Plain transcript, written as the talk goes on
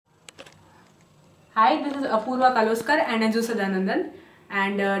Hi, this is Apurva Kaloskar and Anju Sadanandan,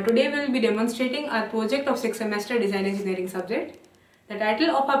 and today we will be demonstrating our project of 6th semester design engineering subject. The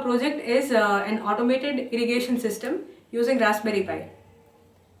title of our project is an automated irrigation system using Raspberry Pi.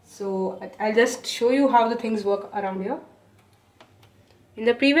 So I'll just show you how the things work around here. In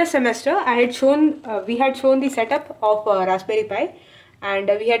the previous semester, we had shown the setup of Raspberry Pi,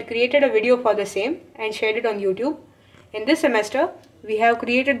 and we had created a video for the same and shared it on YouTube. In this semester, we have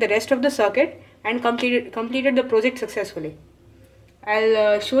created the rest of the circuit and completed the project successfully.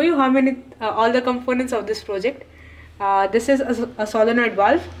 I'll show you all the components of this project. This is a solenoid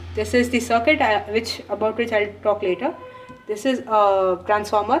valve. This is the circuit about which I'll talk later. This is a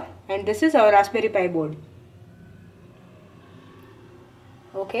transformer, and this is our Raspberry Pi board.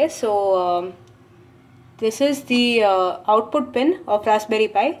 Okay, so this is the output pin of Raspberry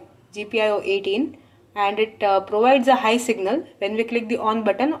Pi GPIO 18, and it provides a high signal when we click the on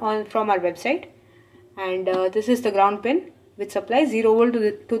button from our website. And this is the ground pin which supplies 0 volt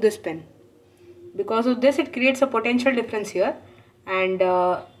to this pin. Because of this, it creates a potential difference here, and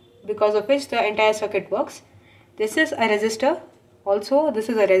because of which the entire circuit works. This is a resistor. Also, this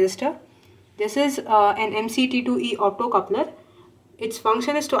is a resistor. This is an MCT2E optocoupler. Its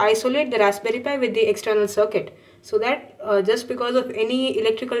function is to isolate the Raspberry Pi with the external circuit, so that just because of any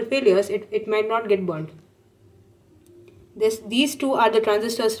electrical failures, it might not get burned. These two are the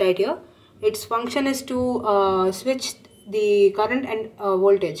transistors right here. Its function is to switch the current and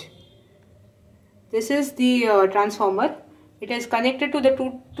voltage. This is the transformer. It is connected to the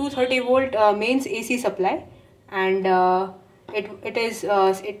 230 volt mains AC supply, and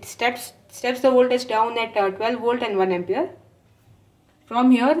it steps the voltage down at 12 volt and 1 ampere. From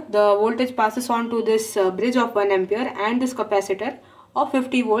here, the voltage passes on to this bridge of 1 ampere and this capacitor of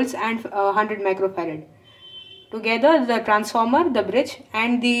 50 volts and 100 microfarad. Together, the transformer, the bridge,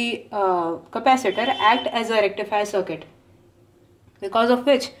 and the capacitor act as a rectifier circuit, because of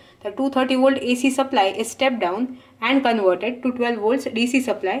which the 230 volt AC supply is stepped down and converted to 12 volts DC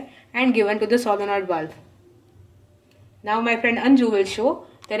supply and given to the solenoid valve. Now my friend Anju will show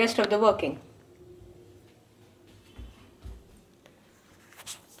the rest of the working.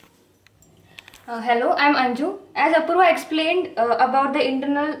 Hello, I am Anju. As Apurva explained about the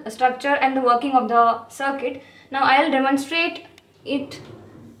internal structure and the working of the circuit, now I will demonstrate it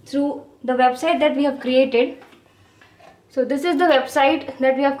through the website that we have created. So this is the website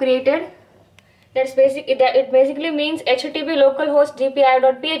that we have created. It basically means HTTP localhost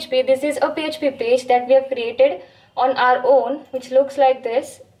gpi.php. This is a PHP page that we have created on our own, which looks like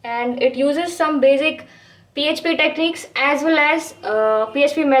this, and it uses some basic PHP techniques as well as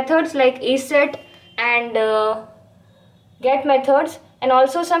PHP methods like isset and get methods, and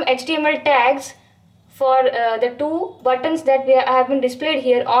also some HTML tags for the two buttons that have been displayed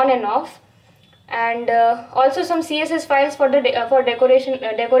here, on and off, and also some CSS files for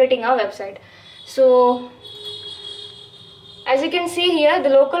decorating our website. So as you can see here, the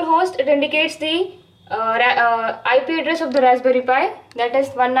localhost, it indicates the IP address of the Raspberry Pi, that is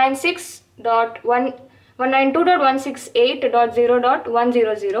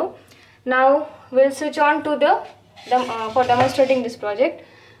 192.168.0.100. Now we'll switch on to for demonstrating this project.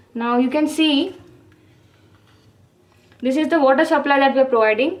 Now you can see this is the water supply that we are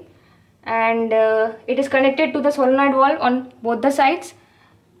providing, and it is connected to the solenoid valve on both the sides.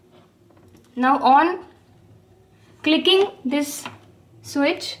 Now on clicking this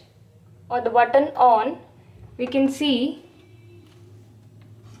switch or the button on, we can see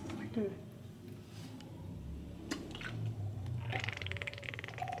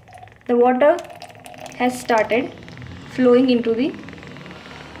the water has started flowing into the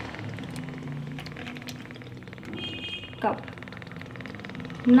cup.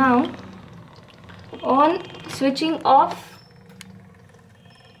 Now on switching off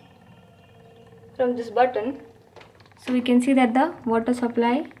from this button, so we can see that the water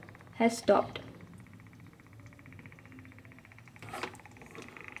supply has stopped.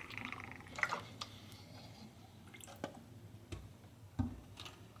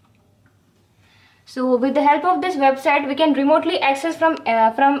 So with the help of this website, we can remotely access from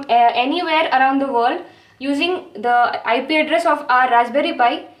anywhere around the world using the IP address of our Raspberry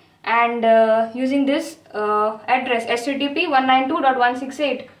Pi, and using this address http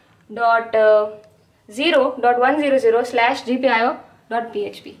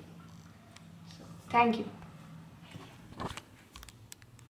 192.168.0.100/gpio.php. Thank you.